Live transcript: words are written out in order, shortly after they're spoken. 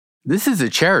This is a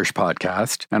Cherish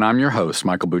podcast, and I'm your host,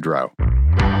 Michael Boudreau.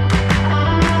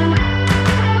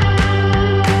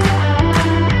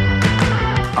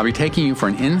 I'll be taking you for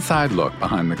an inside look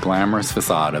behind the glamorous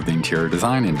facade of the interior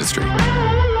design industry.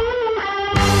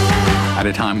 At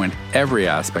a time when every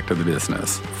aspect of the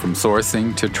business, from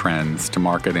sourcing to trends to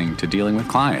marketing to dealing with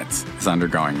clients, is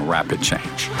undergoing rapid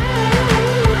change.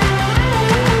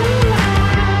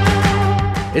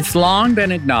 It's long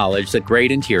been acknowledged that great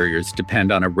interiors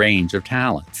depend on a range of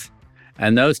talents,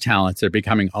 and those talents are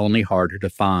becoming only harder to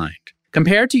find.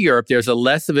 Compared to Europe, there's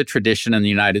less of a tradition in the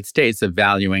United States of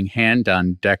valuing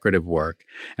hand-done decorative work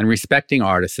and respecting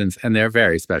artisans and their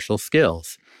very special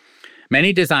skills.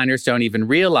 Many designers don't even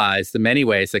realize the many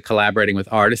ways that collaborating with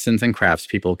artisans and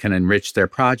craftspeople can enrich their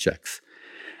projects.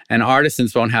 And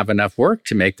artisans won't have enough work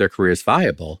to make their careers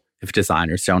viable if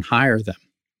designers don't hire them.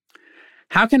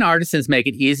 How can artisans make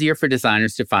it easier for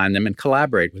designers to find them and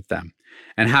collaborate with them?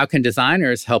 And how can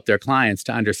designers help their clients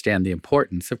to understand the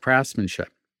importance of craftsmanship?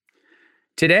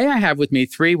 Today, I have with me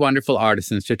three wonderful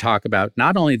artisans to talk about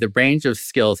not only the range of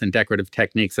skills and decorative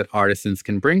techniques that artisans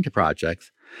can bring to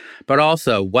projects, but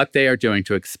also what they are doing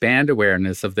to expand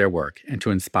awareness of their work and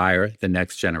to inspire the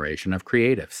next generation of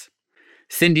creatives.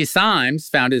 Cindy Symes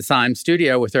founded Symes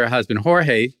Studio with her husband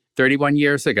Jorge 31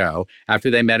 years ago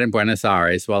after they met in Buenos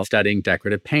Aires while studying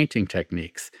decorative painting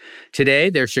techniques. Today,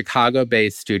 their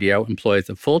Chicago-based studio employs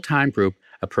a full-time group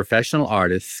of professional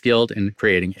artists skilled in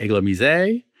creating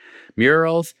églamisés,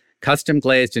 murals, custom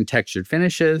glazed and textured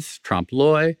finishes,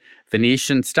 trompe-l'oeil,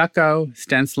 Venetian stucco,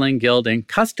 stenciling, gilding,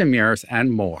 custom mirrors,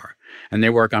 and more. And they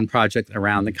work on projects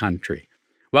around the country.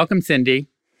 Welcome, Cindy.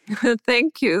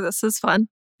 Thank you. This is fun.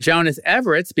 Jonas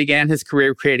Everett began his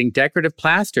career creating decorative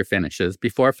plaster finishes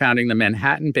before founding the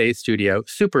Manhattan-based studio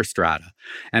Superstrata,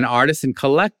 an artisan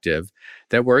collective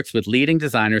that works with leading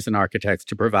designers and architects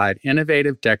to provide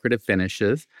innovative decorative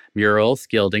finishes, murals,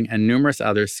 gilding, and numerous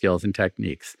other skills and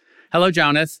techniques. Hello,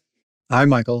 Jonas. Hi,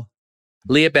 Michael.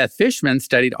 Leah Beth Fishman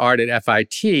studied art at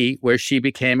FIT, where she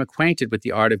became acquainted with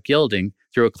the art of gilding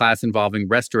through a class involving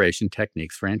restoration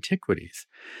techniques for antiquities.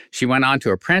 She went on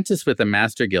to apprentice with a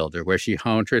master gilder, where she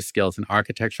honed her skills in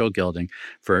architectural gilding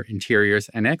for interiors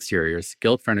and exteriors,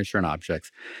 gilt furniture and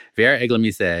objects, verre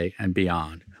églamisé, and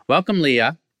beyond. Welcome,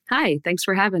 Leah. Hi, thanks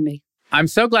for having me. I'm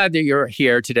so glad that you're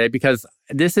here today because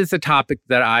this is a topic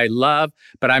that I love,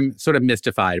 but I'm sort of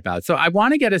mystified about. So I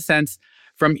want to get a sense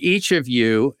from each of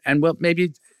you, and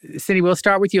maybe, Cindy, we'll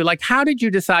start with you. Like, how did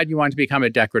you decide you wanted to become a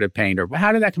decorative painter?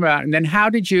 How did that come about? And then how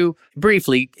did you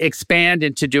briefly expand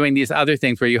into doing these other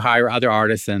things where you hire other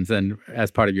artisans and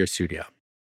as part of your studio?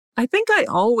 I think I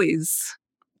always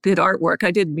did artwork.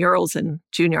 I did murals in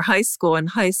junior high school and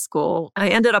high school. I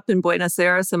ended up in Buenos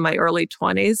Aires in my early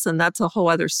 20s, and that's a whole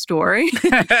other story.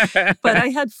 But I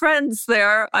had friends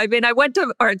there. I mean, I went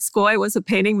to art school. I was a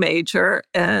painting major,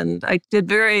 and I did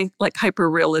very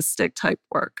hyper-realistic type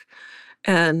work.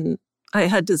 And I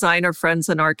had designer friends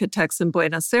and architects in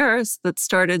Buenos Aires that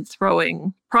started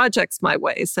throwing projects my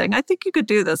way, saying, I think you could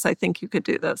do this. I think you could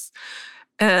do this.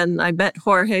 And I met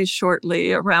Jorge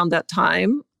shortly around that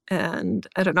time. And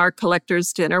at an art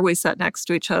collector's dinner, we sat next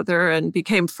to each other and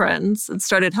became friends and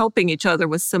started helping each other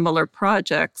with similar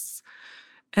projects.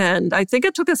 And I think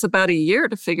it took us about a year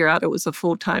to figure out it was a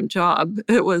full-time job.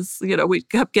 It was, we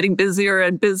kept getting busier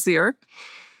and busier.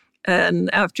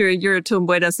 And after a year or two in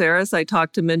Buenos Aires, I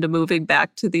talked him into moving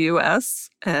back to the U.S.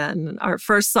 And our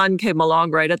first son came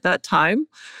along right at that time.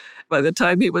 By the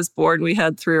time he was born, we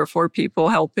had 3 or 4 people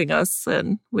helping us.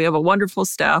 And we have a wonderful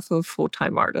staff of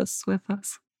full-time artists with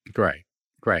us. Great.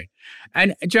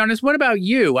 And Jonas, what about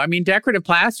you? I mean, decorative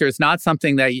plaster is not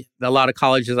something that a lot of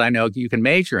colleges I know you can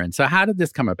major in. So how did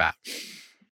this come about?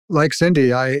 Like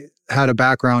Cindy, I had a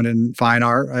background in fine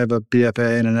art. I have a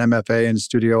BFA and an MFA in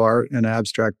studio art and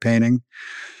abstract painting.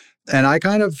 And I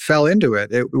kind of fell into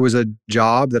it. It was a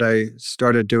job that I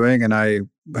started doing, and I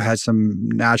had some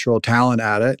natural talent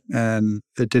at it. And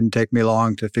it didn't take me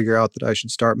long to figure out that I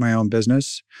should start my own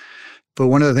business. But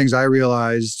one of the things I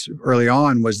realized early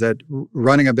on was that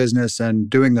running a business and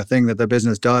doing the thing that the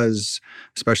business does,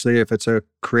 especially if it's a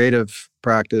creative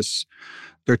practice,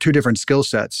 they're two different skill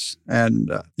sets.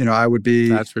 And, I would be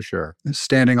that's for sure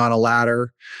standing on a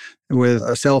ladder with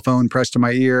a cell phone pressed to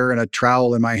my ear and a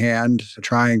trowel in my hand,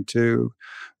 trying to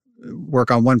work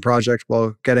on one project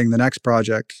while getting the next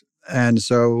project. And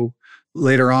so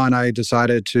later on, I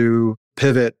decided to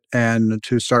pivot and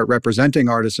to start representing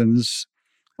artisans.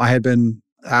 I had been,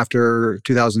 after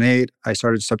 2008, I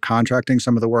started subcontracting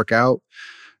some of the work out,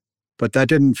 but that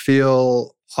didn't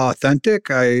feel authentic.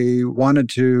 I wanted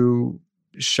to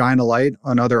shine a light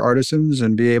on other artisans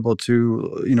and be able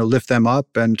to, lift them up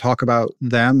and talk about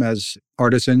them as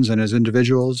artisans and as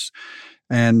individuals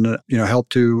and, help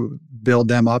to build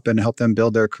them up and help them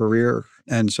build their career.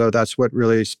 And so that's what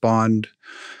really spawned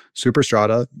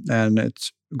Superstrata. And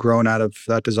it's grown out of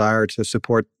that desire to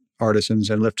support artisans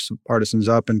and lift artisans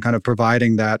up and kind of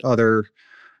providing the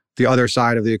other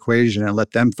side of the equation and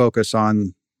let them focus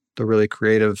on the really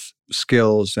creative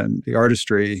skills and the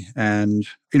artistry. And,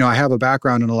 I have a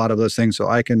background in a lot of those things, so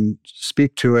I can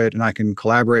speak to it and I can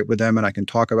collaborate with them and I can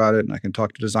talk about it and I can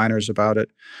talk to designers about it.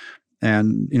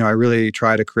 And, I really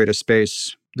try to create a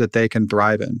space that they can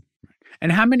thrive in.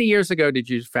 And how many years ago did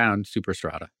you found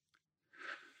Superstrata?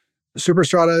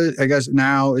 Superstrata, I guess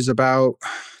now is about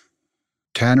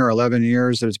 10 or 11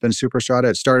 years that it's been Superstrata.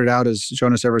 It started out as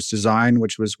Jonas Everett's Design,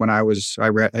 which was when it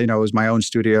was my own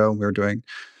studio. We were doing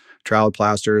trowel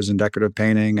plasters and decorative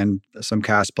painting and some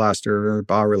cast plaster,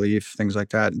 bas relief, things like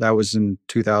that. That was in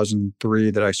 2003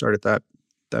 that I started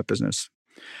that business.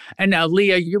 And now,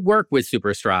 Leah, you work with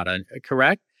Superstrata,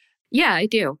 correct? Yeah, I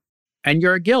do. And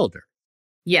you're a gilder.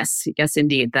 Yes,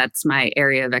 indeed. That's my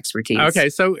area of expertise. Okay,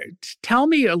 so tell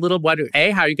me a little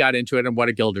how you got into it and what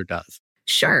a gilder does.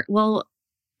 Sure. Well,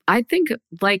 I think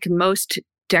like most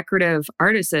decorative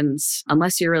artisans,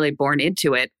 unless you're really born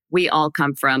into it, we all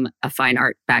come from a fine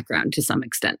art background to some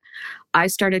extent. I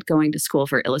started going to school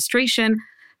for illustration,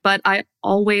 but I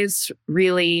always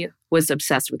really was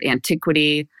obsessed with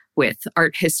antiquity, with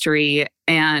art history,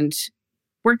 and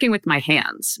working with my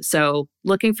hands. So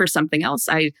looking for something else,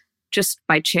 I just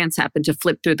by chance happened to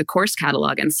flip through the course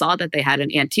catalog and saw that they had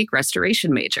an antique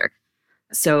restoration major.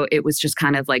 So it was just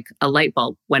kind of like a light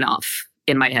bulb went off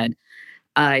in my head.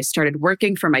 I started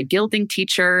working for my gilding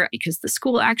teacher because the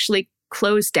school actually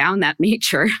closed down that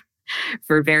major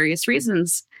for various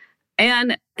reasons.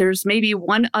 And there's maybe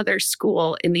one other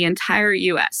school in the entire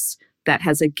US that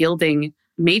has a gilding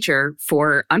major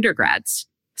for undergrads.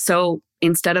 So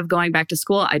instead of going back to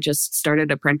school, I just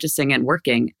started apprenticing and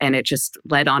working, and it just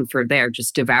led on from there,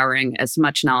 just devouring as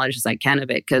much knowledge as I can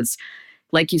of it. Because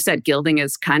like you said, gilding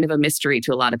is kind of a mystery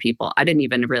to a lot of people. I didn't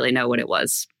even really know what it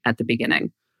was at the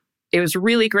beginning. It was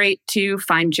really great to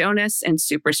find Jonas and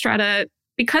Superstrata.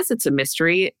 Because it's a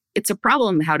mystery, it's a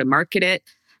problem how to market it,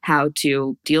 how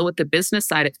to deal with the business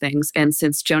side of things. And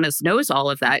since Jonas knows all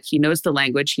of that, he knows the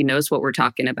language, he knows what we're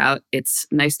talking about. It's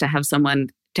nice to have someone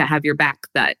to have your back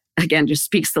that, again, just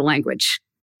speaks the language.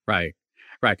 Right.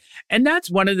 And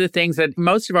that's one of the things that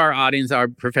most of our audience are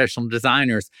professional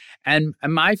designers. And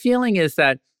my feeling is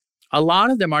that a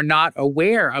lot of them are not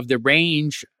aware of the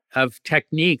range of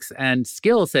techniques and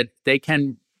skills that they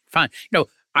can find.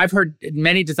 I've heard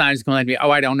many designers complain to me,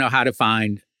 I don't know how to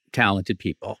find talented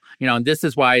people. And this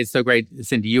is why it's so great,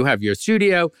 Cindy, you have your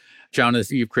studio.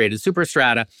 Jonas, you've created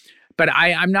Superstrata. But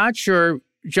I'm not sure,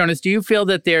 Jonas, do you feel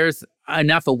that there's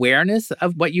enough awareness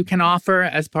of what you can offer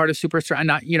as part of Superstrata?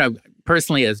 Not,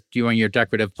 personally as doing your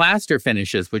decorative plaster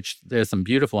finishes, which there's some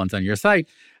beautiful ones on your site,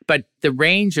 but the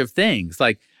range of things.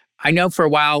 Like, I know for a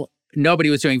while, nobody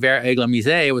was doing verre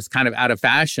églamisé. It was kind of out of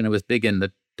fashion. It was big in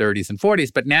the 30s and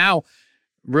 40s, but now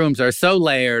rooms are so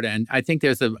layered, and I think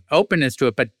there's an openness to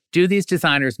it. But do these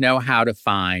designers know how to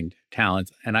find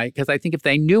talents? And because I think if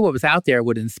they knew what was out there, it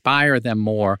would inspire them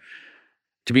more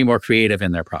to be more creative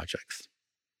in their projects.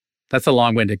 That's a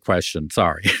long-winded question.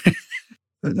 Sorry.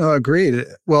 No, agreed.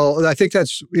 Well, I think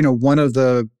that's, one of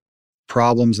the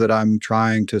problems that I'm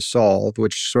trying to solve,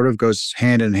 which sort of goes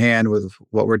hand in hand with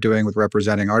what we're doing with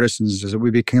representing artisans, is that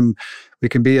we can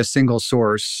be a single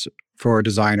source for a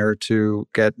designer to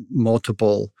get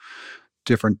multiple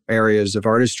different areas of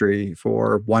artistry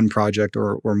for one project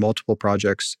or multiple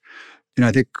projects.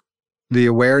 I think the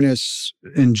awareness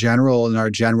in general in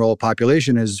our general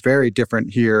population is very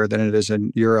different here than it is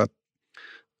in Europe.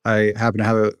 I happened to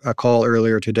have a call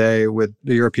earlier today with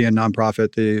the European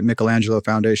nonprofit, the Michelangelo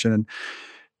Foundation,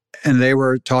 and they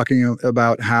were talking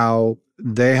about how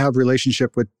they have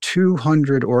relationship with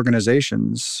 200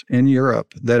 organizations in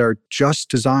Europe that are just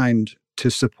designed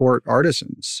to support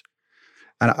artisans.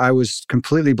 And I was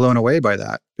completely blown away by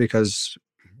that because...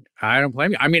 I don't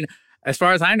blame you. I mean, as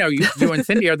far as I know, you and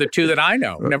Cindy are the two that I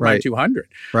know, never mind 200.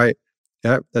 Right.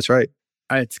 Yeah, that's right.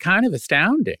 It's kind of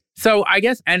astounding. So I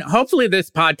guess, and hopefully this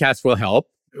podcast will help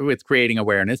with creating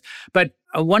awareness. But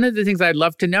one of the things I'd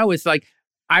love to know is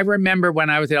I remember when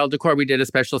I was at Elle Decor, we did a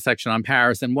special section on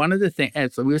Paris. And one of the things,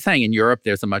 as we were saying, in Europe,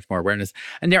 there's a much more awareness.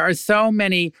 And there are so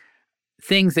many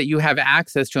things that you have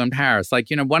access to in Paris.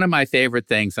 One of my favorite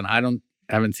things, and I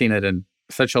haven't seen it in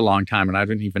such a long time, and I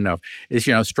don't even know, is,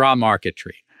 straw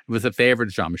marquetry. It was a favorite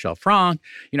of Jean-Michel Franck.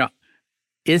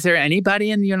 Is there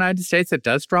anybody in the United States that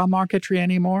does draw marquetry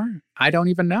anymore? I don't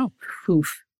even know.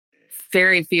 Oof.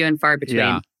 Very few and far between.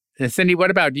 Yeah. And Cindy, what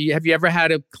about, have you ever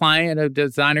had a client, a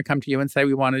designer come to you and say,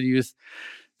 we want to use,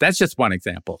 that's just one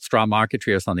example, straw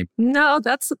marquetry or something? No,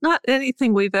 that's not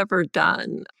anything we've ever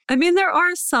done. I mean, there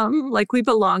are some, like we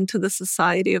belong to the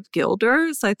Society of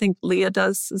Gilders. I think Leah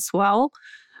does as well.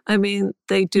 I mean,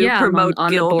 they do promote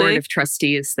on gilding. the board of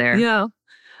trustees there. Yeah.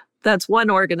 That's one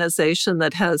organization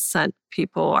that has sent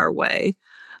people our way.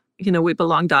 You know, we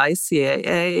belong to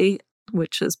ICAA,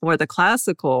 which is more the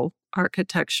classical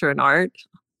architecture and art.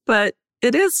 But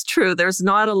it is true, there's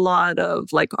not a lot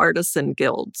of like artisan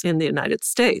guilds in the United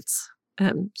States.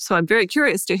 And so I'm very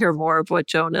curious to hear more of what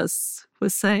Jonas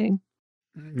was saying.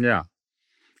 Yeah.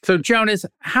 So Jonas,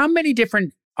 how many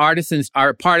different artisans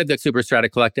are part of the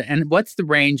Superstrata Collective, and what's the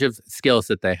range of skills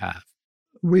that they have?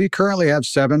 We currently have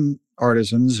 7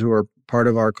 artisans who are part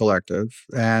of our collective,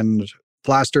 and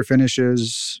plaster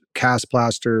finishes, cast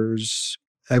plasters,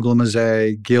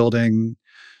 église, gilding,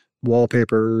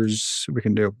 wallpapers. We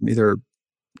can do either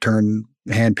turn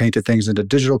hand-painted things into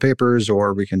digital papers,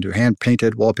 or we can do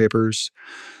hand-painted wallpapers,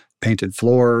 painted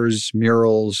floors,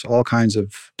 murals, all kinds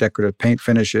of decorative paint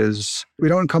finishes. We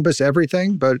don't encompass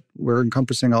everything, but we're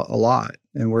encompassing a lot,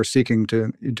 and we're seeking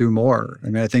to do more. I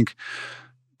mean, I think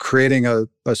creating a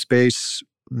space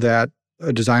that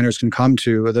designers can come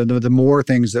to, the more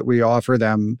things that we offer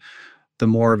them, the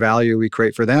more value we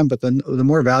create for them, but then the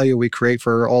more value we create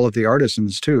for all of the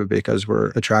artisans too, because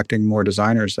we're attracting more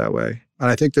designers that way.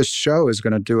 And I think this show is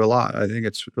going to do a lot. I think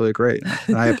it's really great.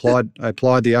 And I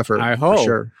applaud the effort. I hope. For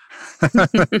sure.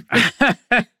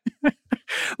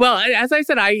 Well, as I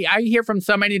said, I hear from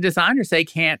so many designers they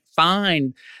can't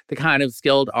find the kind of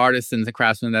skilled artisans and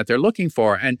craftsmen that they're looking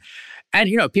for. And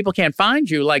you know, people can't find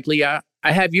you. Like Leah,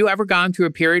 have you ever gone through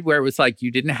a period where it was like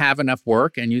you didn't have enough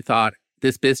work and you thought,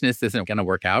 this business isn't going to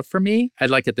work out for me? I'd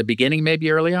like at the beginning,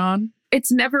 maybe early on.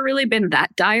 It's never really been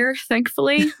that dire,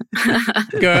 thankfully.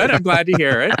 Good. I'm glad to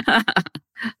hear it.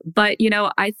 But, you know,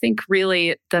 I think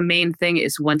really the main thing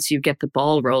is once you get the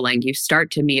ball rolling, you start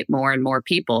to meet more and more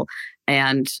people.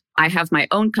 And I have my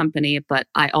own company, but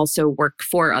I also work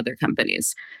for other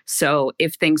companies. So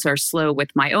if things are slow with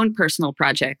my own personal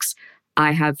projects,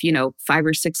 I have, 5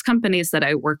 or 6 companies that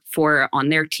I work for on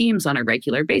their teams on a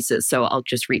regular basis. So I'll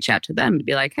just reach out to them and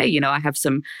be like, hey, I have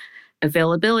some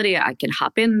availability. I can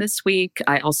hop in this week.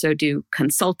 I also do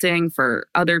consulting for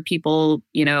other people.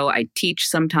 I teach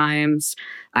sometimes.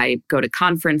 I go to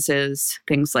conferences,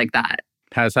 things like that.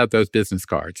 Pass out those business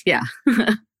cards. Yeah.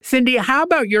 Cindy, how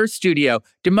about your studio?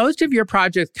 Do most of your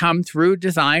projects come through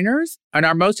designers? And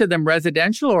are most of them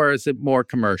residential, or is it more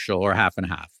commercial, or half and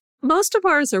half? Most of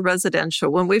ours are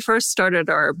residential. When we first started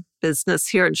our business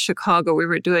here in Chicago, we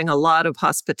were doing a lot of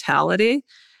hospitality,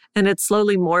 and it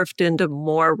slowly morphed into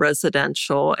more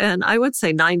residential. And I would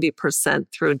say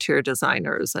 90% through interior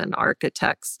designers and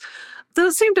architects.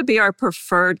 Those seem to be our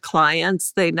preferred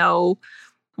clients. They know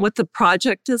what the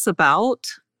project is about.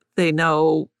 They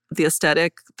know the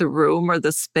aesthetic, the room or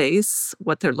the space,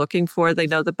 what they're looking for. They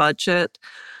know the budget.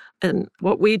 And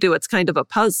what we do, it's kind of a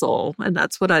puzzle. And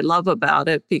that's what I love about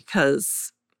it,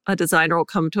 because a designer will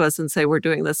come to us and say, we're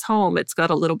doing this home. It's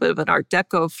got a little bit of an Art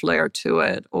Deco flair to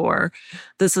it, or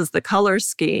this is the color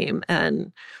scheme.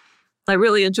 And I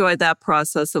really enjoyed that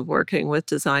process of working with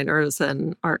designers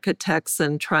and architects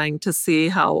and trying to see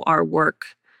how our work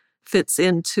fits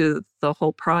into the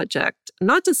whole project.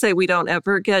 Not to say we don't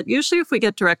ever get, usually if we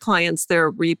get direct clients, they're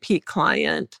a repeat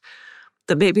client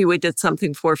that maybe we did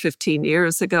something for 15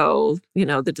 years ago,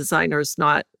 the designer's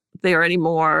not there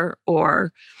anymore,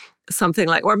 or something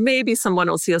like, or maybe someone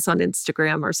will see us on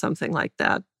Instagram or something like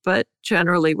that. But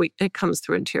generally, it comes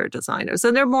through interior designers.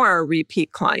 And they're more our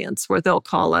repeat clients, where they'll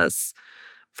call us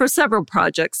for several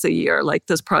projects a year, like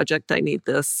this project, I need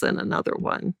this, and another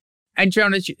one. And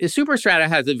Jonas, Superstrata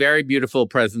has a very beautiful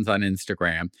presence on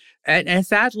Instagram. And has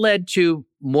that led to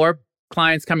more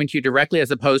clients coming to you directly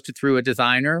as opposed to through a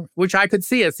designer? Which I could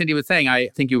see, as Cindy was saying, I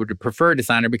think you would prefer a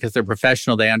designer because they're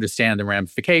professional. They understand the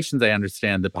ramifications. They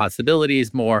understand the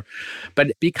possibilities more.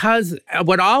 But because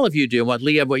what all of you do, what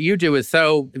you do is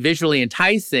so visually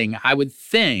enticing, I would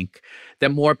think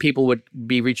that more people would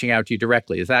be reaching out to you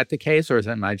directly. Is that the case, or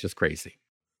am I just crazy?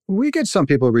 We get some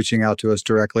people reaching out to us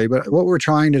directly, but what we're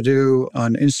trying to do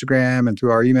on Instagram and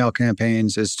through our email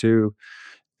campaigns is to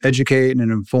educate and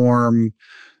inform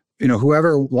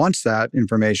whoever wants that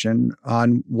information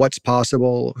on what's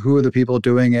possible, who are the people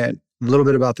doing it, a little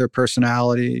bit about their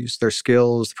personalities, their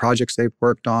skills, the projects they've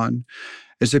worked on,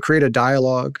 is to create a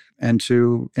dialogue and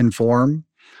to inform.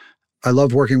 I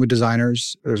love working with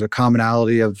designers. There's a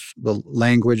commonality of the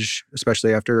language,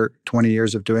 especially after 20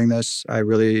 years of doing this. I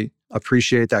really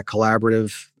appreciate that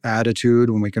collaborative attitude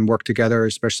when we can work together,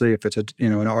 especially if it's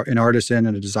an artisan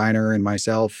and a designer and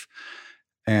myself.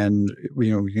 And we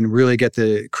can really get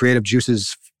the creative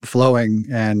juices flowing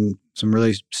and some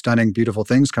really stunning, beautiful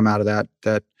things come out of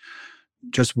that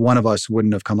just one of us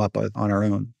wouldn't have come up with on our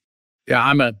own. Yeah,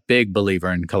 I'm a big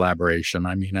believer in collaboration.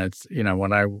 I mean, it's,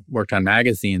 when I worked on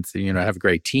magazines, I have a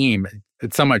great team.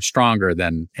 It's so much stronger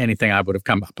than anything I would have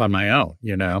come up on my own,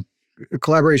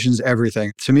 Collaboration is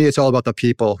everything. To me, it's all about the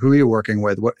people. Who are you working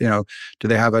with? What, do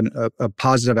they have a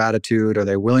positive attitude? Are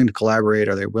they willing to collaborate?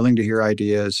 Are they willing to hear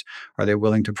ideas? Are they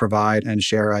willing to provide and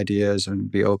share ideas and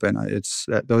be open?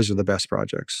 Those are the best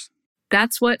projects.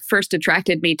 That's what first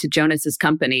attracted me to Jonas's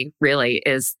company, really,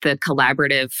 is the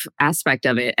collaborative aspect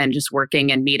of it and just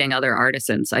working and meeting other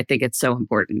artisans. I think it's so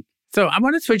important. So I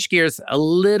want to switch gears a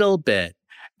little bit.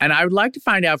 And I would like to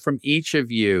find out from each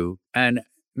of you, and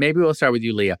maybe we'll start with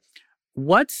you, Leah.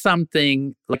 What's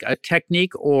something like a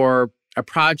technique or a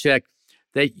project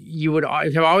that you would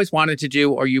have always wanted to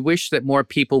do, or you wish that more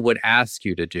people would ask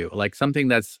you to do? Like something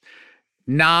that's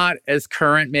not as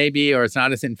current maybe, or it's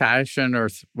not as in fashion or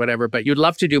whatever, but you'd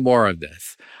love to do more of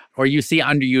this, or you see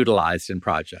underutilized in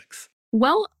projects?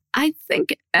 Well, I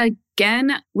think,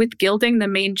 again, with gilding, the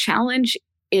main challenge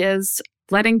is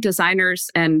letting designers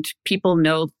and people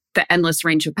know the endless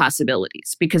range of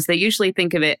possibilities, because they usually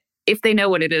think of it, if they know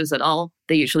what it is at all,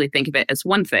 they usually think of it as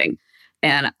one thing.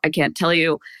 And I can't tell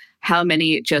you how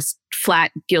many just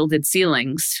flat gilded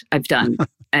ceilings I've done.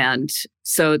 And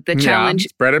so the challenge...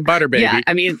 It's bread and butter, baby. Yeah,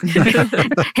 I mean,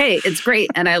 hey, it's great.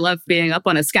 And I love being up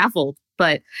on a scaffold.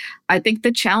 But I think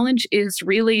the challenge is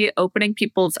really opening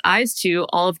people's eyes to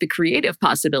all of the creative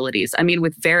possibilities. I mean,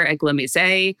 with verre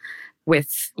éclamusée,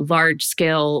 with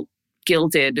large-scale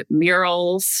gilded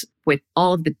murals, with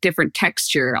all of the different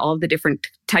texture, all of the different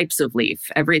types of leaf,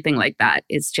 everything like that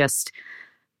is just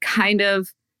kind of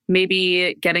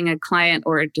maybe getting a client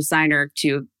or a designer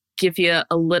to give you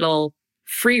a little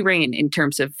free rein in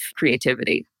terms of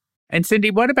creativity. And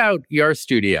Cindy, what about your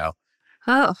studio?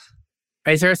 Oh,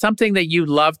 Is there something that you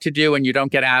love to do and you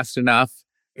don't get asked enough?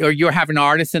 Or you have an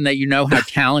artisan that you know how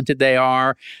talented they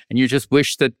are and you just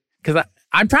wish that, because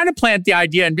I'm trying to plant the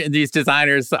idea in these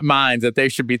designers' minds that they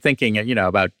should be thinking,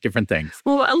 about different things.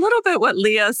 well, a little bit what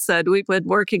Leah said. We've been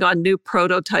working on new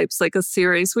prototypes, like a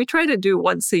series. We try to do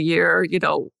once a year,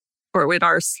 or in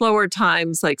our slower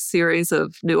times, like series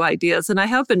of new ideas. And I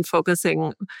have been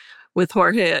focusing with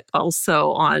Jorge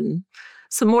also on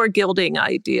some more gilding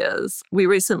ideas. We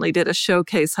recently did a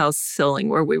showcase house ceiling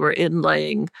where we were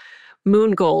inlaying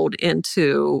moon gold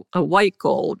into a white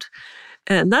gold.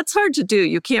 And that's hard to do.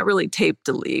 You can't really tape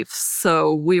the leaf.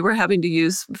 So we were having to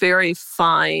use very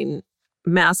fine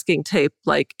masking tape,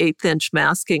 like 1/8-inch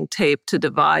masking tape, to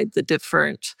divide the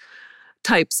different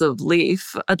types of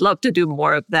leaf. I'd love to do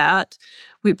more of that.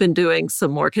 We've been doing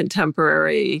some more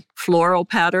contemporary floral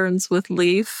patterns with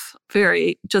leaf,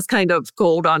 very just kind of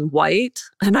gold on white.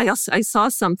 And I saw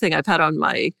something I've had on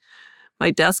my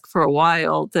desk for a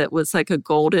while that was like a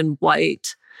golden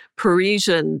white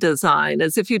Parisian design,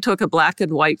 as if you took a black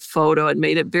and white photo and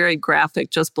made it very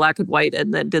graphic, just black and white,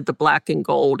 and then did the black and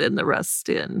gold and the rest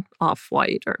in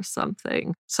off-white or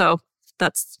something. So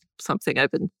that's something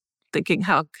I've been thinking,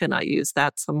 how can I use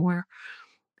that somewhere?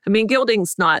 I mean,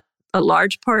 gilding's not a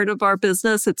large part of our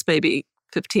business. It's maybe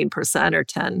 15% or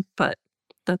 10%, but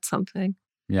that's something.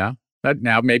 Yeah, but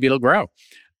now maybe it'll grow.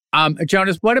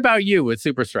 Jonas, what about you with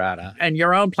Superstrata and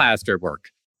your own plaster work?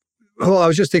 Well, I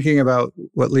was just thinking about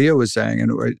what Leah was saying,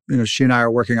 and she and I are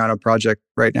working on a project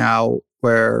right now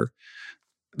where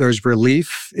there's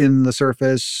relief in the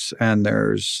surface and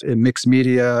there's mixed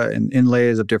media and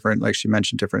inlays of different, like she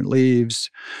mentioned, different leaves.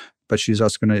 But she's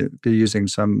also going to be using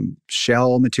some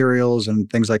shell materials and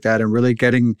things like that, and really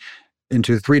getting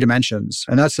into 3 dimensions.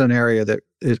 And that's an area that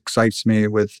excites me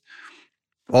with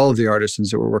all of the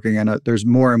artisans that we're working in. There's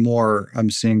more and more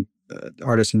I'm seeing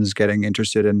artisans getting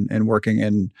interested in working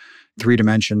in 3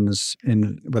 dimensions,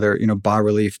 in whether,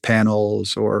 bas-relief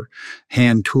panels or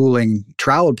hand tooling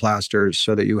troweled plasters,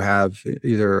 so that you have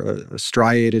either a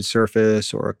striated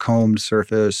surface or a combed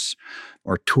surface,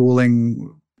 or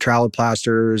tooling troweled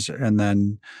plasters and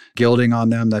then gilding on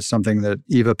them. That's something that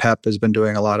Eva Pep has been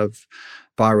doing a lot of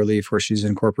bas-relief, where she's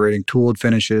incorporating tooled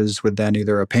finishes with then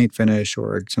either a paint finish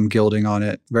or some gilding on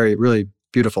it. Very, really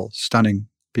beautiful, stunning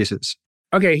pieces.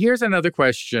 Okay, here's another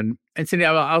question. And Cindy,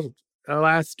 I'll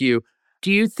ask you,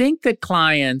 do you think that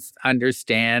clients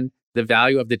understand the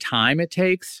value of the time it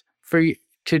takes for you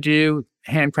to do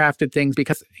handcrafted things?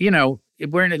 Because,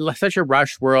 we're in such a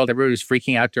rush world. Everybody was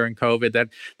freaking out during COVID that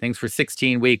things were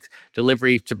 16 weeks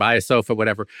delivery to buy a sofa,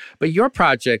 whatever. But your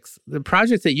projects, the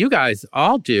projects that you guys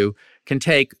all do, can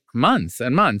take months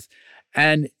and months.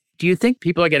 And do you think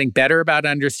people are getting better about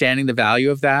understanding the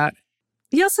value of that?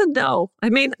 Yes and no. I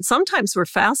mean, sometimes we're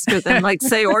faster than, like,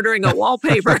 say, ordering a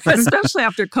wallpaper, especially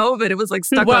after COVID. It was like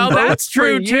stuck on boats. Well, that's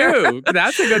true, for a year. too.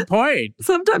 That's a good point.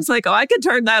 Sometimes, like, I can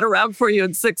turn that around for you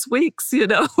in 6 weeks,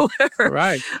 where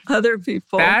Right. other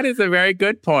people. That is a very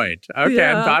good point. Okay, I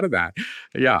hadn't thought of that.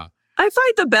 Yeah. I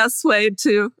find the best way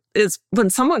is when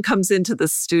someone comes into the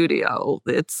studio,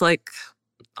 it's like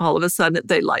all of a sudden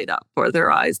they light up, or their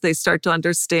eyes, they start to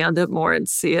understand it more and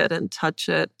see it and touch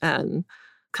it, and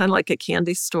kind of like a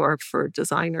candy store for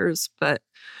designers. But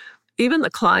even the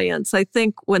clients, I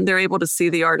think when they're able to see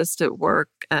the artist at work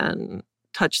and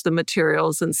touch the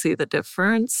materials and see the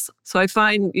difference. So I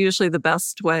find usually the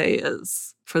best way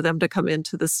is for them to come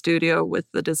into the studio with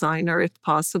the designer if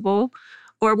possible.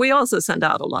 Or we also send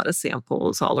out a lot of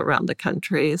samples all around the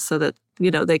country so that,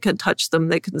 they can touch them,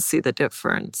 they can see the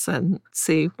difference and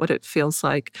see what it feels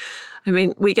like. I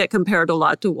mean, we get compared a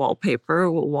lot to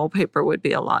wallpaper. Well, wallpaper would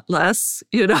be a lot less,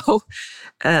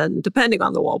 and depending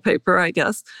on the wallpaper, I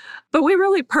guess. But we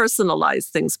really personalize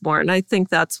things more. And I think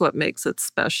that's what makes it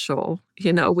special.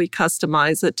 We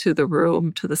customize it to the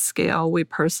room, to the scale. We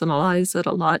personalize it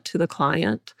a lot to the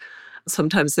client.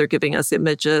 Sometimes they're giving us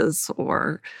images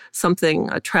or something,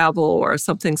 a travel or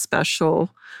something special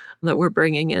that we're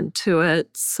bringing into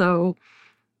it. So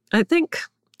I think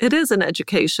it is an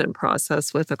education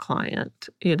process with a client,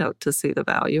 to see the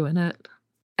value in it.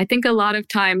 I think a lot of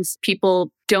times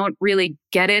people don't really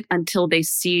get it until they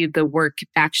see the work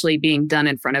actually being done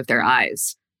in front of their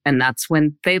eyes. And that's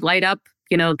when they light up.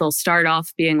 They'll start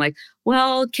off being like,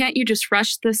 well, can't you just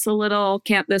rush this a little?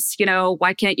 Can't this,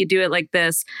 why can't you do it like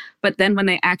this? But then when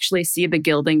they actually see the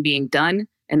gilding being done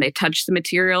and they touch the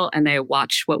material and they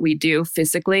watch what we do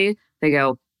physically, they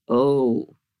go,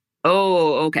 oh,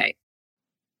 okay.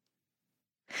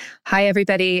 Hi,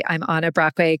 everybody. I'm Anna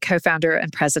Brockway, co-founder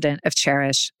and president of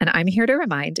Cherish, and I'm here to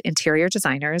remind interior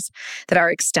designers that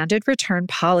our extended return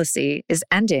policy is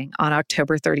ending on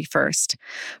October 31st.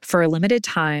 For a limited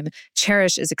time,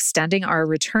 Cherish is extending our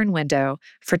return window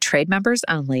for trade members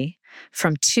only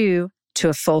from 2 to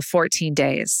a full 14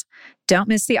 days. Don't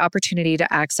miss the opportunity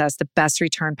to access the best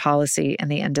return policy in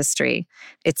the industry.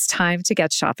 It's time to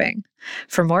get shopping.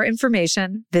 For more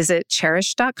information, visit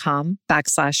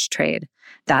cherish.com/trade.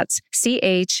 That's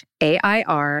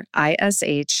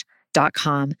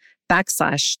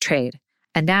CHAIRISH.com/trade.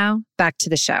 And now back to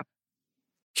the show.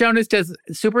 Jonas, does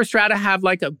Superstrata have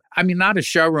not a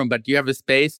showroom, but do you have a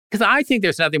space? Because I think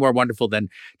there's nothing more wonderful than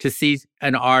to see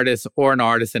an artist or an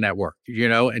artisan at work,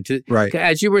 and Right.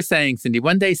 As you were saying, Cindy,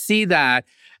 when they see that,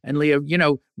 and Leah,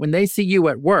 when they see you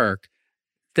at work,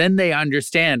 then they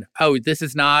understand, oh, this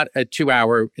is not a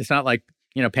 2-hour, it's not like,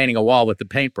 painting a wall with the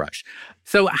paintbrush.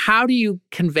 So how do you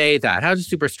convey that? How does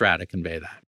Superstrata convey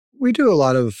that? We do a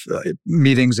lot of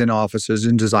meetings in offices,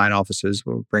 in design offices.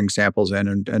 We'll bring samples in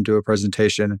and do a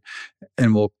presentation,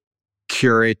 and we'll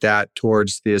curate that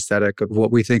towards the aesthetic of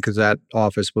what we think that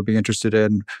office will be interested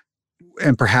in,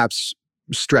 and perhaps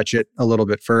stretch it a little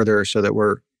bit further so that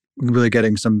we're really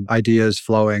getting some ideas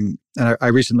flowing. And I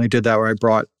recently did that where I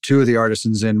brought 2 of the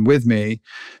artisans in with me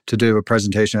to do a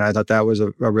presentation. I thought that was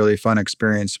a really fun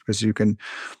experience because you kind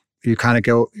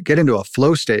of get into a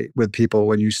flow state with people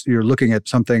when you're looking at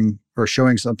something or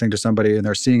showing something to somebody and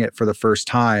they're seeing it for the first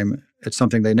time. It's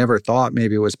something they never thought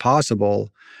maybe was possible.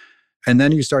 And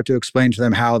then you start to explain to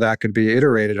them how that could be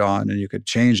iterated on, and you could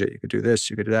change it. You could do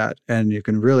this, you could do that. And you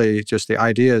can really the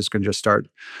ideas can just start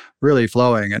really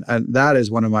flowing. And that is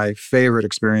one of my favorite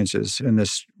experiences in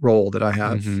this role that I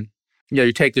have. Mm-hmm. Yeah,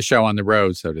 you take the show on the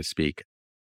road, so to speak.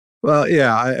 Well,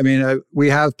 yeah. We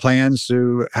have plans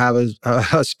to have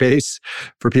a space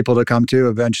for people to come to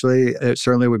eventually. It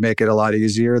certainly would make it a lot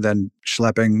easier than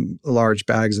schlepping large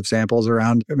bags of samples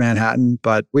around Manhattan.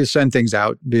 But we send things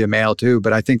out via mail too.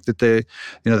 But I think that the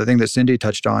thing that Cindy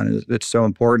touched on that's so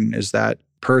important is that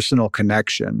personal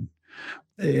connection.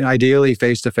 Ideally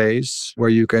face-to-face, where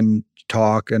you can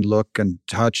talk and look and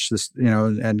touch this,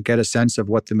 and get a sense of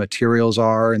what the materials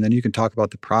are. And then you can talk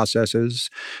about the processes.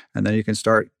 And then you can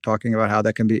start talking about how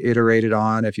that can be iterated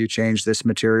on if you change this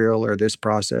material or this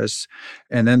process.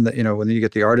 And then, when you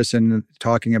get the artisan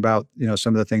talking about,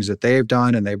 some of the things that they've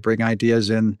done, and they bring ideas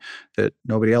in that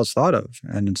nobody else thought of.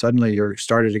 And then suddenly you're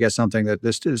starting to get something that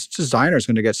this designer is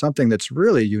going to get something that's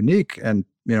really unique and,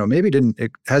 maybe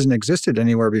it hasn't existed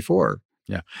anywhere before.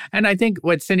 Yeah. And I think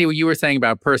what you were saying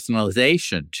about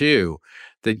personalization too,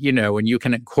 that, when you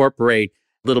can incorporate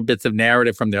little bits of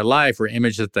narrative from their life or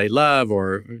images that they love,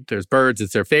 or there's birds,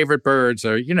 it's their favorite birds,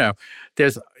 or,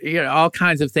 there's all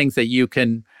kinds of things that you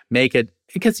can make it.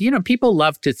 Because, people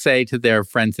love to say to their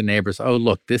friends and neighbors, oh,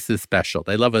 look, this is special.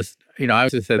 They love us. I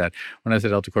always say that when I was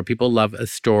at Elticor, people love a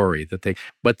story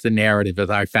what's the narrative is,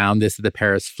 I found this at the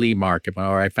Paris flea market,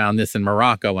 or I found this in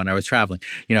Morocco when I was traveling.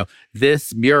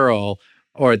 This mural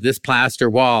or this plaster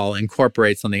wall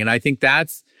incorporates something. And I think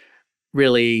that's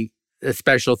really a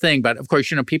special thing. But of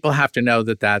course, people have to know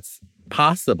that that's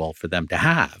possible for them to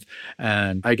have.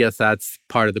 And I guess that's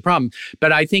part of the problem.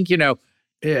 But I think, Jonas,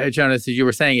 as you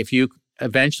were saying, if you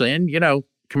eventually, and,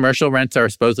 commercial rents are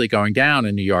supposedly going down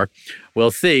in New York,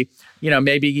 we'll see,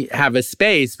 maybe have a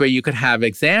space where you could have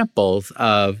examples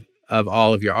of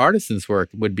all of your artisans' work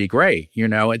would be great.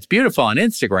 It's beautiful on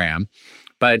Instagram,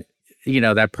 but,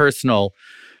 that personal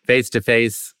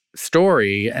face-to-face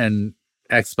story and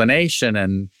explanation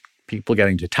and people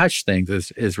getting to touch things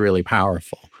is really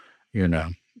powerful,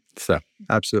 so.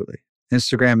 Absolutely.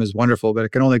 Instagram is wonderful, but it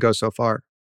can only go so far.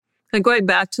 And going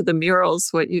back to the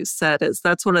murals, what you said is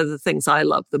that's one of the things I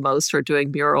love the most are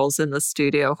doing murals in the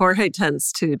studio. Jorge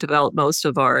tends to develop most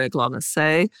of our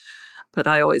Iglemise, but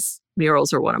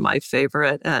murals are one of my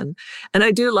favorite. And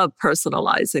I do love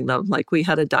personalizing them. Like we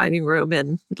had a dining room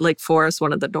in Lake Forest,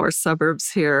 one of the north suburbs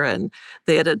here, and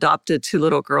they had adopted 2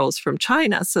 little girls from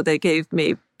China. So they gave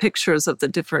me pictures of the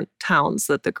different towns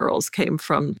that the girls came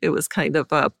from. It was kind of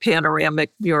a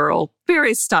panoramic mural,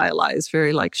 very stylized,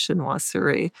 very like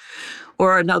chinoiserie.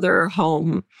 Or another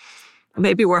home,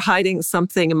 maybe we're hiding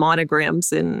something in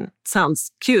monograms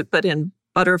sounds cute, but in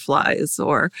butterflies,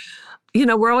 or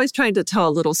we're always trying to tell a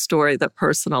little story that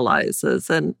personalizes.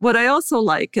 And what I also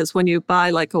like is when you buy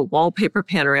like a wallpaper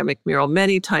panoramic mural,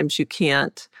 many times you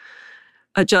can't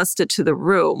adjust it to the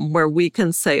room, where we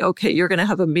can say, okay, you're going to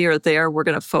have a mirror there. We're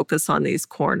going to focus on these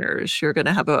corners. You're going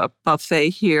to have a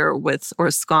buffet here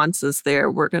or sconces there.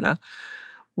 We're going to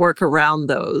work around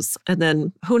those. And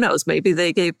then who knows, maybe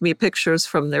they gave me pictures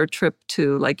from their trip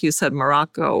to, like you said,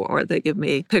 Morocco, or they give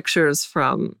me pictures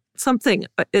from something.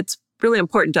 It's really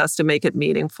important to us to make it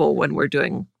meaningful when we're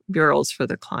doing murals for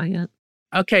the client.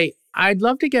 Okay, I'd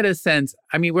love to get a sense.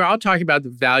 I mean, we're all talking about the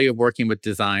value of working with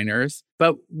designers,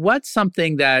 but what's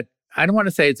something that, I don't want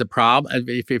to say it's a problem,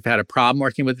 if you've had a problem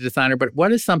working with a designer, but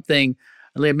what is something,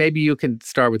 maybe you can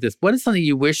start with this. What is something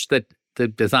you wish that the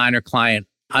designer client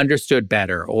understood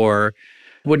better, or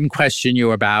wouldn't question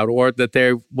you about, or that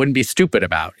they wouldn't be stupid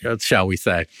about, shall we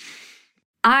say?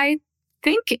 I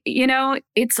think,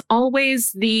 it's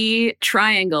always the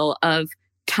triangle of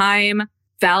time,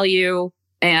 value,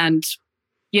 and,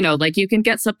 like you can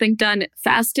get something done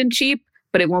fast and cheap,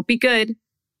 but it won't be good.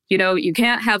 You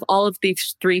can't have all of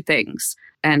these 3 things.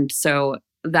 And so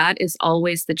that is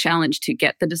always the challenge, to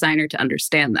get the designer to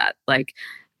understand that.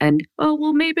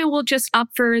 Maybe we'll just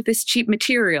opt for this cheap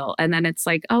material. And then it's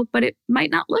like, oh, but it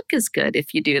might not look as good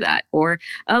if you do that. Or,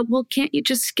 can't you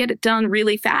just get it done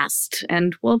really fast?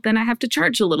 And then I have to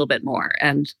charge a little bit more.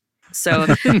 And so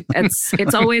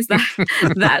it's always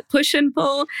that push and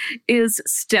pull is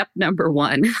step number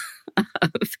 1.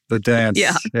 The dance.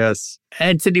 Yeah. Yes.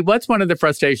 And Cindy, what's one of the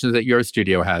frustrations that your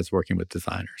studio has working with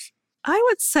designers? I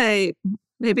would say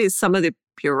maybe some of the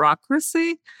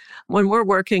bureaucracy. When we're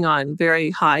working on very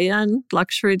high-end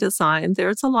luxury design,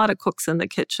 there's a lot of cooks in the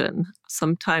kitchen.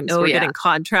 Sometimes we're getting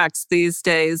contracts these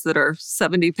days that are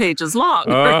 70 pages long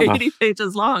or 80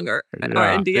 pages long or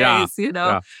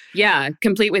NDAs, Yeah,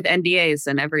 complete with NDAs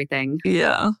and everything.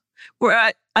 Yeah.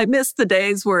 Where I miss the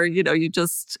days where,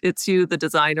 it's you, the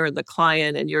designer, and the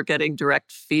client, and you're getting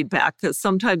direct feedback. Because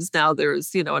sometimes now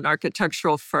there's, an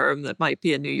architectural firm that might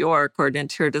be in New York, or an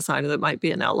interior designer that might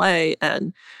be in LA,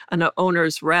 and an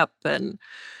owner's rep. And,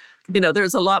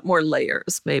 there's a lot more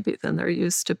layers maybe than there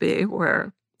used to be,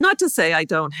 where, not to say I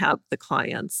don't have the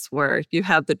clients where you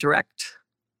have the direct,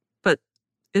 but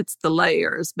it's the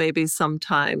layers maybe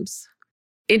sometimes.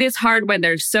 It is hard when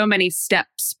there's so many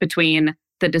steps between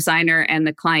the designer and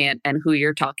the client and who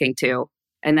you're talking to.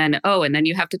 And then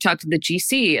you have to talk to the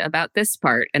GC about this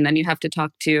part. And then you have to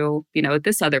talk to,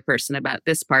 this other person about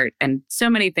this part. And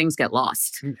so many things get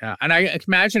lost. Yeah. And I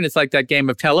imagine it's like that game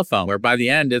of telephone where by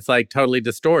the end, it's like totally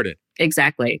distorted.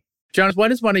 Exactly. Jonas,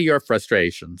 what is one of your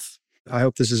frustrations? I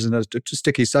hope this isn't a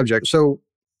sticky subject. So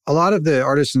a lot of the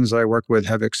artisans that I work with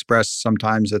have expressed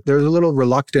sometimes that there's a little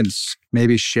reluctance,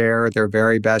 maybe share their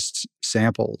very best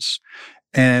samples.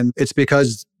 And it's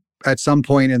because at some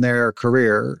point in their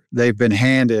career, they've been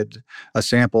handed a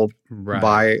sample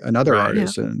by another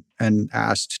artist and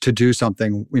asked to do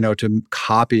something, to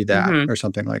copy that or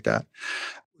something like that.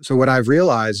 So what I've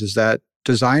realized is that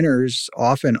designers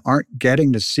often aren't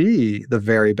getting to see the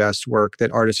very best work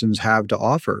that artisans have to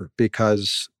offer,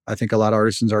 because I think a lot of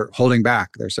artisans are holding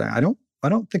back. They're saying, I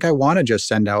don't think I want to just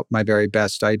send out my very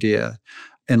best idea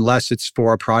unless it's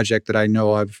for a project that I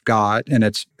know I've got and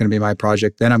it's going to be my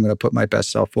project. Then I'm going to put my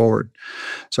best self forward.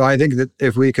 So I think that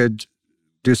if we could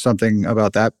do something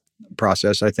about that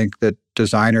process, I think that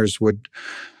designers would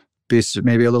be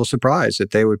maybe a little surprised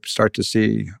that they would start to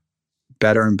see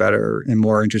better and better and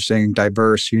more interesting,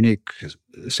 diverse, unique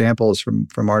samples from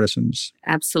artisans.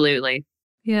 Absolutely.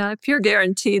 Yeah, if you're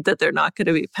guaranteed that they're not going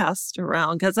to be passed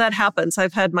around, because that happens.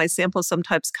 I've had my samples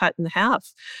sometimes cut in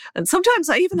half. And sometimes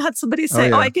I even had somebody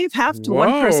say, I gave half to one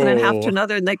person and half to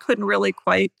another, and they couldn't really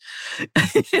quite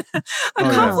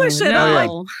accomplish it. No. I'm like,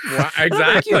 well,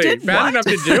 exactly. Bad enough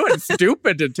to do it.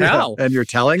 Stupid to tell. And you're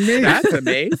telling me? That's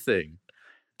amazing.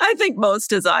 I think most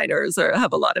designers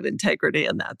have a lot of integrity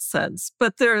in that sense,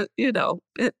 but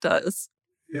it does.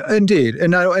 Indeed.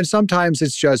 And sometimes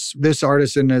it's just this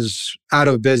artisan is out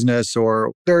of business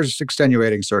or there's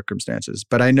extenuating circumstances.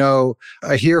 But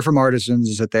I hear from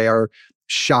artisans that they are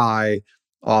shy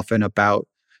often about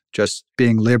just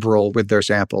being liberal with their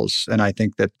samples. And I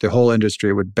think that the whole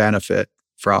industry would benefit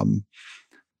from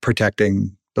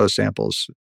protecting those samples.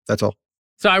 That's all.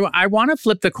 So I want to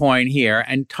flip the coin here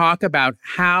and talk about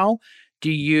how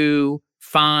do you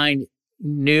find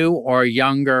new or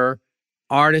younger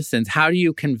artisans? How do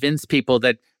you convince people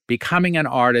that becoming an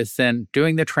artisan,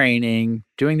 doing the training,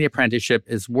 doing the apprenticeship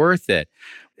is worth it?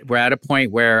 We're at a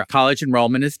point where college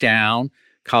enrollment is down.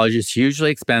 College is hugely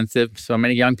expensive. So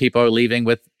many young people are leaving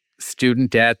with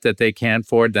student debt that they can't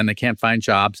afford, then they can't find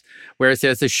jobs. Whereas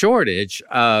there's a shortage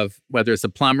of whether it's a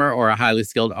plumber or a highly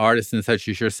skilled artisan such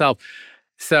as yourself.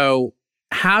 So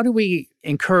how do we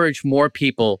encourage more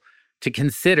people to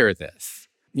consider this?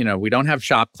 We don't have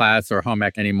shop class or home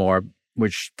ec anymore,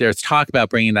 which there's talk about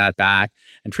bringing that back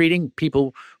and treating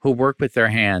people who work with their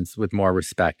hands with more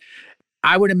respect.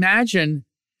 I would imagine,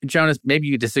 Jonas, maybe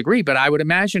you disagree, but I would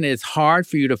imagine it's hard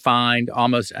for you to find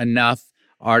almost enough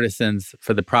artisans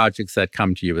for the projects that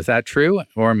come to you. Is that true?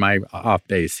 Or am I off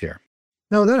base here?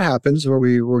 No, that happens where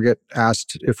we will get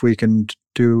asked if we can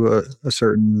do a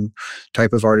certain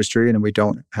type of artistry and we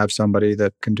don't have somebody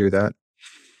that can do that.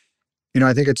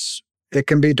 I think it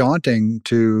can be daunting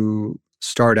to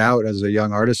start out as a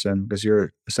young artisan because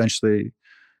you're essentially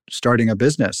starting a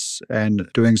business and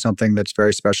doing something that's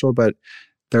very special, but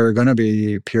there are going to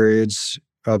be periods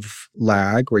of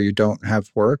lag where you don't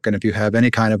have work. And if you have any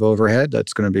kind of overhead,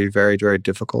 that's going to be very, very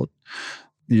difficult.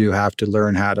 You have to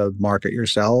learn how to market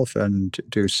yourself and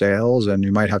do sales, and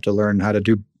you might have to learn how to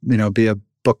do, be a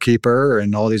bookkeeper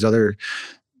and all these other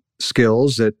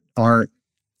skills that aren't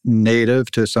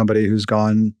native to somebody who's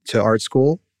gone to art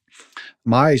school.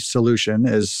 My solution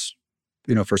is,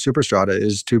 for Superstrata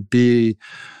is to be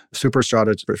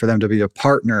Superstrata, for them to be a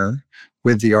partner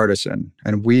with the artisan.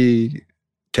 And we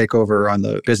take over on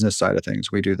the business side of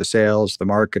things. We do the sales, the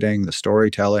marketing, the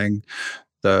storytelling.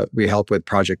 We help with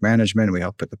project management. We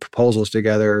help put the proposals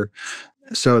together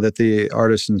so that the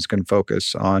artisans can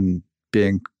focus on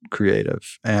being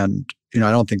creative. And, I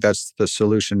don't think that's the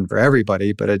solution for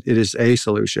everybody, but it is a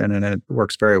solution and it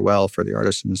works very well for the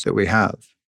artisans that we have.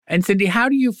 And Cindy, how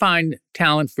do you find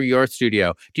talent for your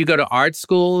studio? Do you go to art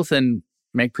schools and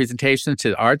make presentations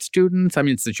to art students? I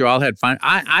mean, since you all had fun,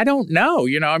 I don't know.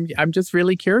 I'm just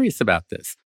really curious about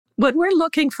this. When we're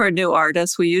looking for new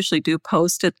artists, we usually do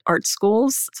post at art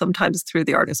schools, sometimes through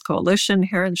the Artist Coalition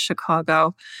here in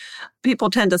Chicago.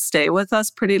 People tend to stay with us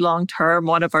pretty long term.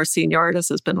 One of our senior artists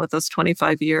has been with us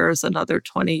 25 years, another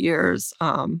 20 years.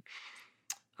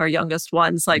 Our youngest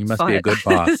one's like 5. You must be a good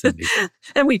boss, Cindy.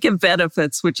 And we give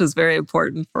benefits, which is very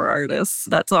important for artists.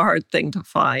 That's a hard thing to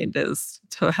find, is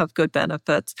to have good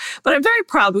benefits. But I'm very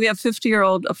proud. We have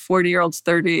 50-year-old, 40-year-olds,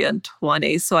 30 and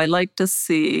 20. So I like to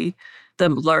see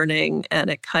them learning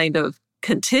and it kind of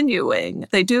continuing.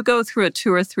 They do go through a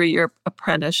 2 or 3 year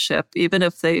apprenticeship, even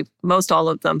if most all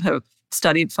of them have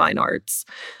studied fine arts.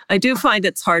 I do find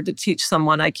it's hard to teach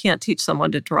someone. I can't teach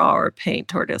someone to draw or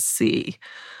paint or to see.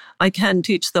 I can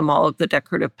teach them all of the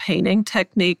decorative painting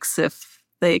techniques if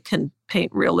they can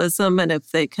paint realism and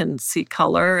if they can see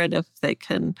color and if they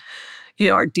can,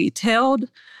 are detailed.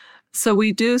 So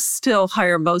we do still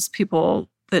hire most people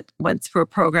that went through a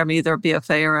program, either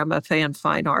BFA or MFA in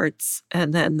fine arts.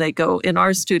 And then they go in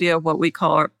our studio, what we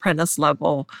call our apprentice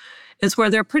level, is where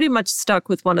they're pretty much stuck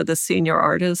with one of the senior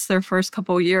artists their first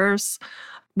couple of years.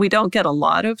 We don't get a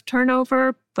lot of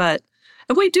turnover, but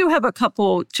we do have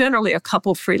generally a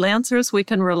couple freelancers we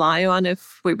can rely on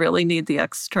if we really need the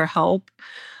extra help.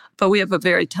 But we have a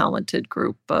very talented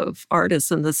group of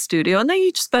artists in the studio, and they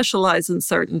each specialize in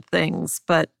certain things,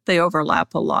 but they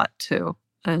overlap a lot too.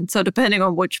 And so depending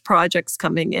on which project's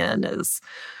coming in is,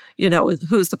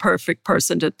 who's the perfect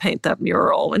person to paint that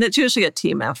mural. And it's usually a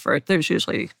team effort. There's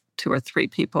usually 2 or 3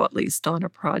 people at least on a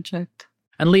project.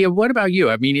 And Leah, what about you?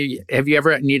 I mean, have you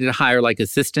ever needed to hire like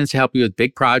assistants to help you with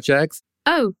big projects?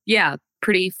 Oh, yeah,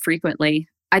 pretty frequently.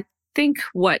 I think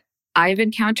what I've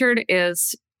encountered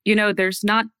is, there's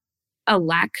not a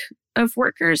lack of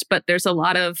workers, but there's a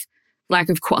lot of lack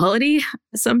of quality.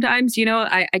 Sometimes,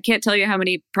 I can't tell you how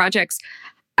many projects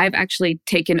I've actually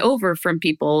taken over from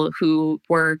people who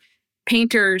were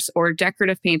painters or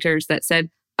decorative painters that said,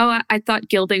 oh, I thought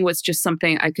gilding was just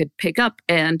something I could pick up.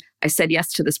 And I said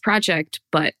yes to this project,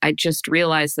 but I just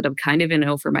realized that I'm kind of in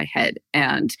over my head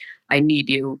and I need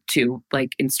you to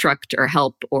instruct or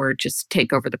help or just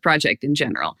take over the project in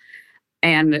general.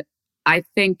 And I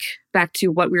think back to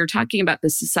what we were talking about,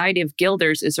 the Society of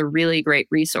Gilders is a really great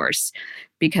resource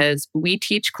because we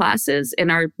teach classes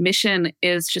and our mission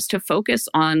is just to focus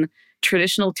on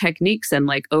traditional techniques and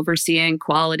overseeing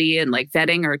quality and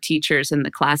vetting our teachers in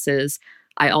the classes.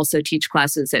 I also teach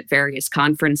classes at various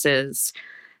conferences.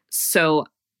 So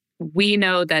we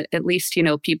know that at least,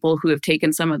 people who have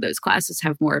taken some of those classes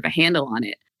have more of a handle on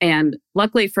it. And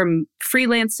luckily from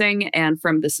freelancing and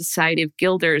from the Society of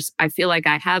Gilders, I feel like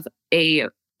I have a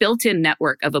built-in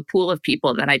network of a pool of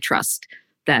people that I trust,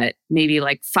 that maybe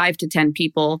 5 to 10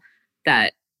 people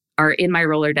that are in my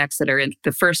Rolodex that are in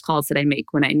the first calls that I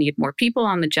make when I need more people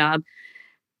on the job.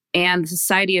 And the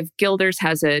Society of Gilders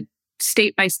has a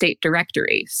state-by-state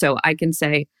directory. So I can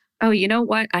say, oh, you know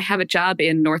what? I have a job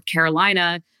in North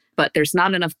Carolina, but there's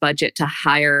not enough budget to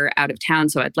hire out of town.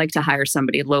 So I'd like to hire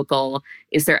somebody local.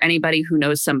 Is there anybody who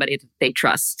knows somebody that they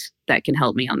trust that can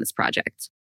help me on this project?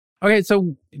 Okay,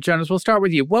 so Jonas, we'll start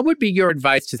with you. What would be your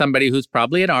advice to somebody who's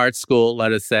probably in art school,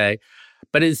 let us say,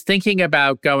 but is thinking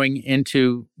about going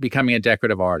into becoming a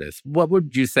decorative artist? What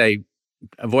would you say?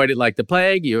 Avoid it like the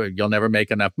plague? You'll never make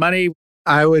enough money?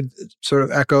 I would sort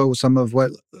of echo some of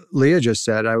what Leah just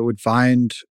said. I would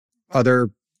find other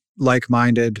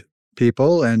like-minded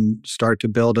people and start to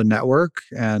build a network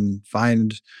and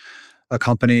find a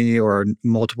company or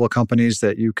multiple companies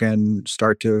that you can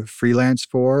start to freelance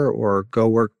for or go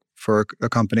work for a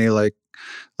company like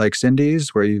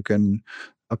Cindy's where you can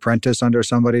apprentice under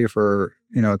somebody for,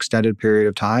 extended period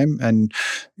of time and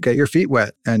get your feet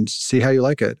wet and see how you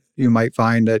like it. You might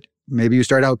find that maybe you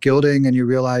start out gilding and you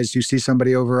realize you see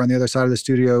somebody over on the other side of the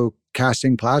studio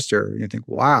casting plaster. And you think,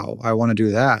 wow, I want to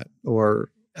do that. Or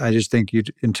I just think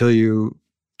until you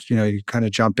kind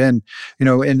of jump in,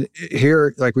 and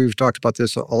here, like we've talked about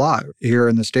this a lot here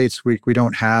in the States, we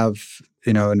don't have,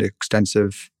 an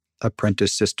extensive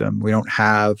apprentice system. We don't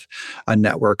have a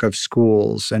network of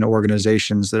schools and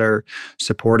organizations that are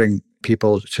supporting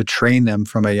people to train them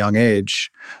from a young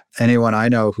age. Anyone I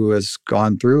know who has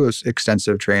gone through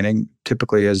extensive training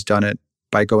typically has done it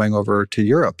by going over to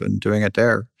Europe and doing it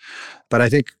there. But I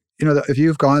think, if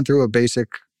you've gone through a basic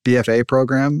BFA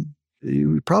program,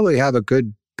 you probably have a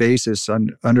good basis on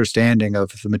understanding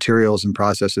of the materials and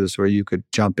processes where you could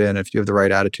jump in. If you have the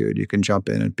right attitude, you can jump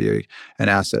in and be an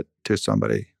asset to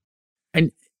somebody.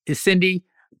 And Cindy,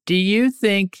 do you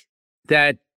think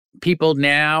that people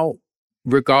now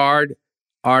regard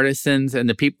artisans and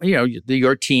the people,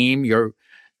 your team,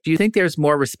 do you think there's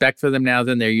more respect for them now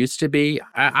than there used to be?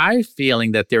 I'm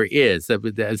feeling that there is, that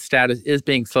the status is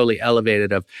being slowly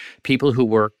elevated of people who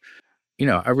work,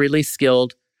 are really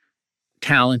skilled,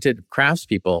 talented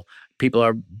craftspeople. People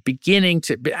are beginning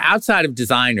to, outside of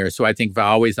designers, who I think have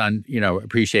always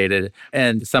appreciated,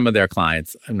 and some of their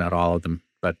clients, not all of them,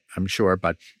 but I'm sure.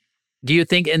 But do you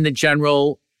think in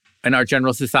our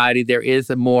general society, there is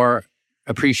a more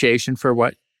appreciation for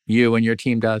what you and your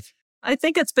team does? I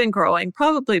think it's been growing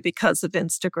probably because of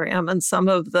Instagram and some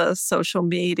of the social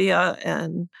media,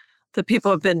 and the people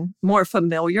have been more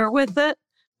familiar with it.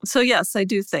 So yes, I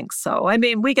do think so. I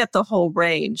mean, we get the whole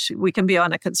range. We can be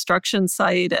on a construction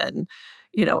site and,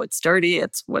 it's dirty,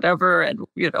 it's whatever. And,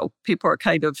 people are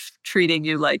kind of treating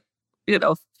you like,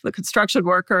 the construction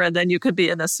worker. And then you could be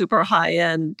in a super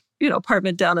high-end,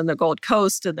 apartment down in the Gold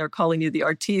Coast and they're calling you the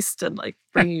artiste and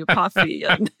bringing you coffee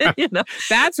and,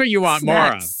 That's what you want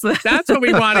snacks. More of. That's what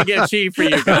we want to get cheap for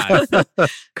you guys.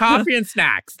 Coffee and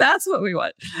snacks. That's what we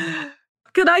want.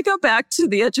 Could I go back to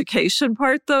the education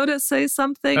part, though, to say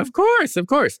something? Of course.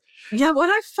 Yeah, what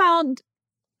I found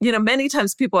Many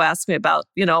times people ask me about,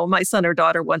 my son or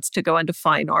daughter wants to go into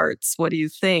fine arts. What do you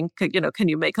think? Can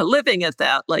you make a living at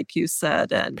that, like you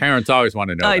said? And parents always want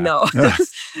to know I that.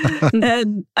 know.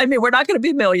 And I mean, we're not going to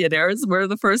be millionaires. We're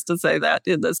the first to say that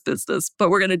in this business, but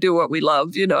we're going to do what we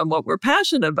love, and what we're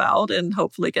passionate about and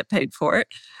hopefully get paid for it.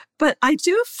 But I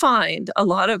do find a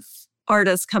lot of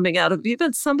artists coming out of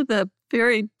even some of the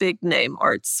very big name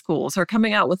art schools are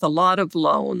coming out with a lot of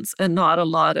loans and not a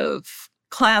lot of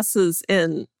classes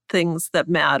in things that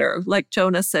matter. Like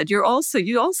Jonah said, you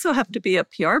also have to be a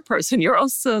PR person. You're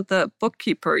also the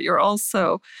bookkeeper.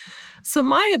 So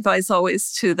my advice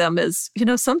always to them is,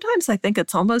 sometimes I think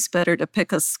it's almost better to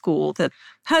pick a school that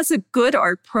has a good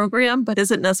art program, but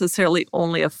isn't necessarily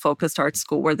only a focused art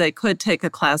school, where they could take a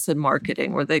class in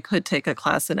marketing, where they could take a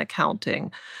class in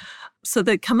accounting. So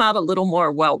they come out a little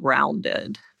more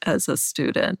well-rounded as a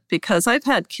student. Because I've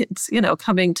had kids,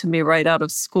 coming to me right out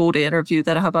of school to interview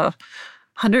that have $150,000,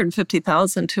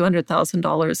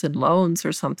 $200,000 in loans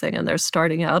or something, and they're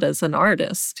starting out as an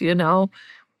artist,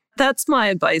 That's my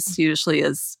advice usually,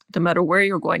 is no matter where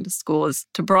you're going to school, is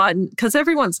to broaden, because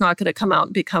everyone's not going to come out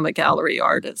and become a gallery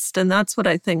artist. And that's what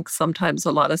I think sometimes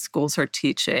a lot of schools are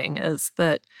teaching, is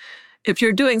that if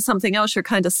you're doing something else, you're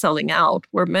kind of selling out,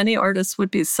 where many artists would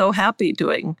be so happy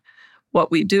doing what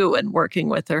we do and working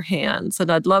with their hands. And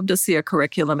I'd love to see a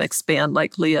curriculum expand,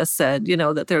 like Leah said,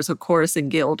 that there's a course in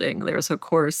gilding, there's a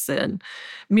course in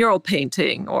mural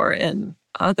painting or in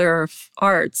other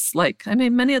arts.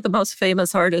 Many of the most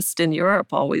famous artists in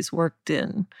Europe always worked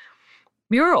in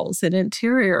murals and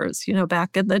interiors,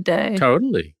 back in the day.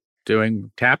 Totally. Doing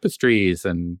tapestries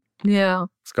and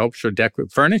sculpture,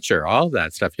 furniture, all of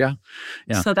that stuff. Yeah.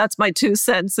 So that's my 2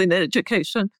 cents in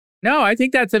education. No, I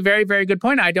think that's a very, very good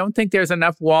point. I don't think there's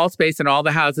enough wall space in all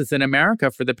the houses in America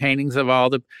for the paintings of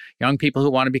all the young people who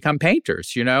want to become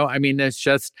painters.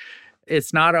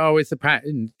 It's not always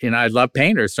I love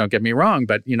painters, don't get me wrong,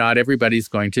 but not everybody's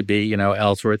going to be,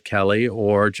 Ellsworth Kelly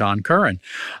or John Curran.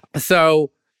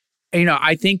 So,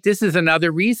 I think this is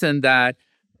another reason that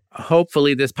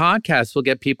hopefully this podcast will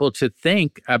get people to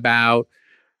think about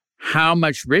how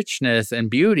much richness and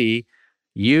beauty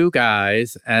you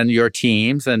guys and your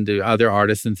teams and the other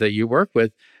artisans that you work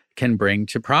with can bring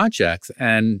to projects.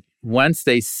 And once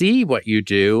they see what you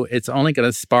do, it's only going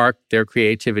to spark their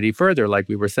creativity further. Like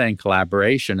we were saying,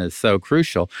 collaboration is so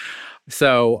crucial.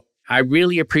 So I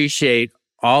really appreciate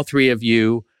all three of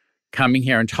you coming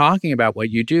here and talking about what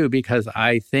you do, because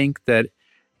I think that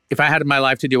if I had my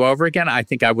life to do over again, I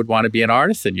think I would want to be an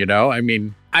artisan,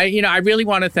 I really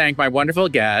want to thank my wonderful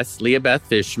guests, Leah Beth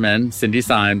Fishman, Cindy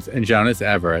Symes, and Jonas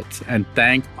Everett, and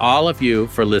thank all of you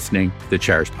for listening to the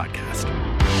Cherish Podcast.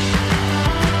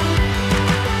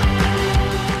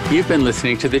 You've been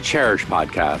listening to the Cherish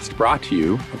Podcast, brought to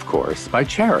you, of course, by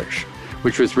Cherish,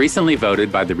 which was recently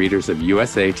voted by the readers of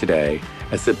USA Today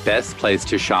as the best place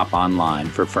to shop online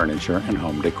for furniture and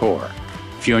home decor.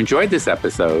 If you enjoyed this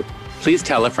episode, please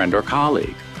tell a friend or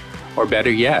colleague. Or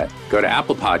better yet, go to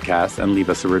Apple Podcasts and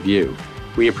leave us a review.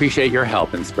 We appreciate your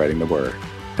help in spreading the word.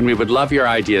 And we would love your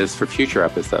ideas for future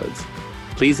episodes.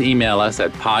 Please email us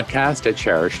at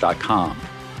podcast@cherish.com.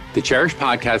 The Cherish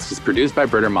Podcast is produced by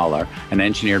Britta Muller and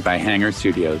engineered by Hanger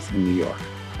Studios in New York.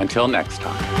 Until next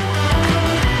time.